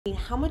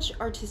How much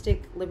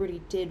artistic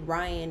liberty did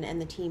Ryan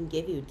and the team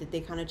give you? Did they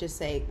kind of just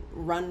say,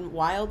 run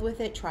wild with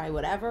it, try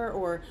whatever,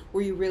 or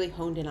were you really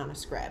honed in on a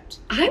script?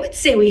 I would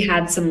say we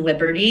had some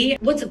liberty.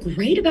 What's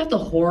great about the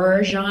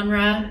horror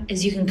genre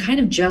is you can kind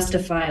of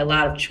justify a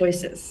lot of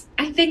choices.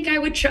 I think I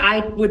would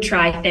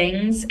try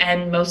things,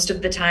 and most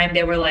of the time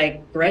they were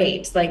like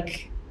great.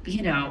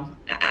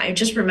 I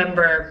just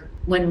remember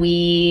when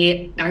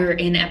we are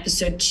in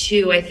episode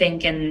 2, I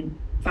think, and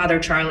Father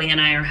Charlie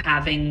and I are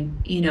having,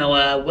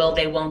 a will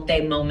they, won't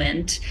they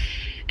moment.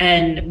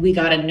 And we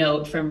got a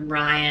note from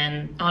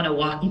Ryan on a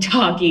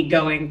walkie-talkie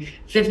going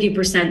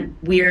 50%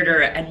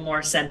 weirder and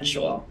more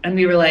sensual. And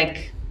we were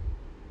like,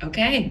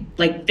 okay,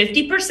 like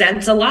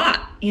 50%'s a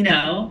lot.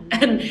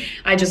 And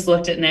I just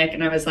looked at Nick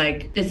and I was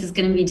like, this is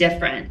gonna be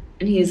different.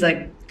 And he's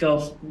like,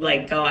 go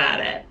at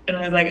it. And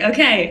I was like,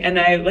 okay. And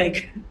I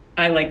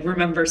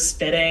remember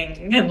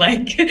spitting and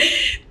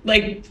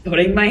like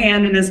putting my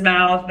hand in his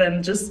mouth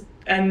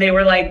and they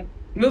were like,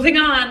 moving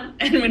on.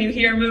 And when you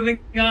hear moving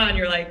on,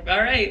 you're like,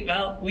 all right,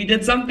 well, we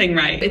did something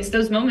right. It's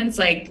those moments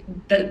like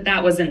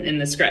that wasn't in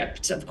the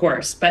script, of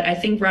course, but I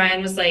think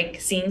Ryan was like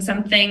seeing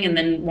something and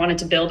then wanted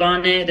to build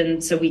on it.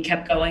 And so we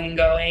kept going and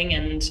going.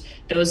 And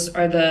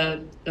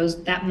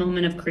that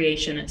moment of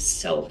creation is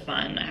so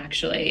fun,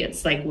 actually.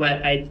 It's like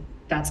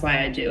that's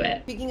why I do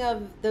it. Speaking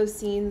of those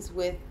scenes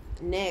with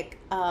Nick,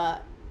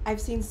 I've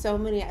seen so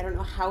many. I don't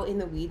know how in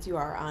the weeds you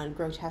are on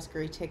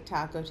Grotesquerie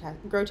TikTok,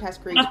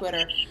 Grotesquerie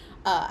Twitter.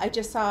 I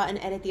just saw an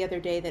edit the other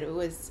day that it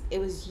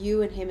was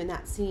you and him in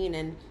that scene,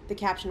 and the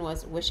caption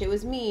was "Wish it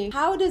was me."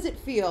 How does it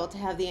feel to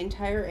have the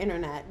entire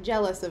internet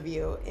jealous of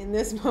you in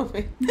this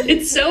moment?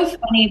 It's so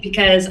funny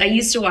because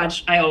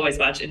I always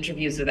watch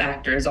interviews with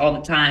actors all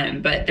the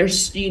time, but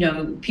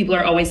people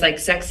are always like,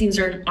 sex scenes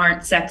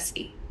aren't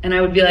sexy. And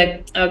I would be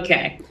like,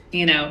 okay,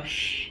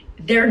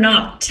 they're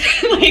not.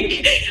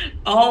 Like,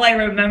 all I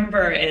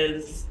remember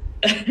is,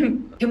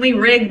 can we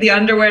rig the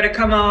underwear to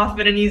come off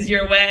in an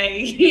easier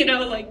way?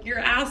 Like you're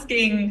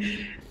asking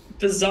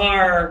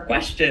bizarre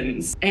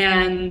questions.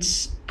 And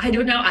I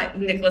don't know.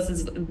 Nicholas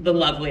is the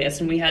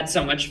loveliest, and we had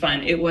so much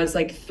fun. It was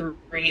like 3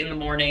 in the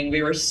morning.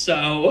 We were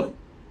so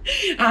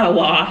at a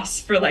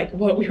loss for like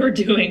what we were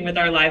doing with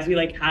our lives. We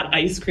like had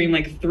ice cream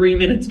like 3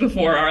 minutes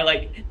before our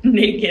like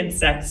naked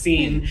sex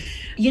scene.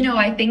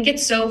 I think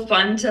it's so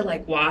fun to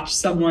like watch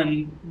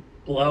someone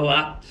blow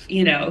up.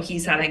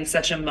 He's having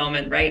such a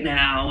moment right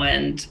now,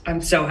 and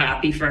I'm so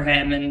happy for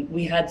him. And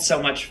we had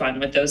so much fun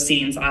with those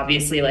scenes.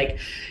 Obviously, like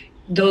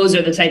those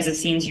are the types of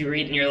scenes you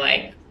read and you're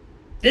like,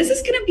 this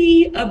is going to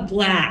be a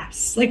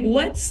blast. Like,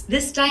 what's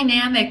this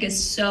dynamic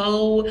is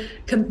so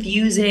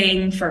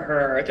confusing for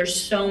her. There's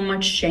so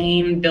much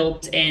shame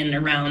built in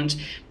around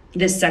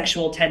this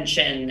sexual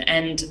tension.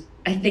 And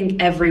I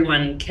think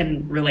everyone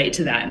can relate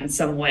to that in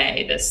some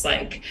way. This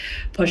like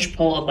push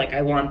pull of like,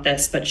 I want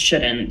this, but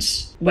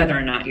shouldn't, whether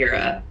or not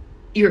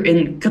you're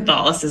in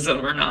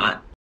Catholicism or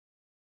not.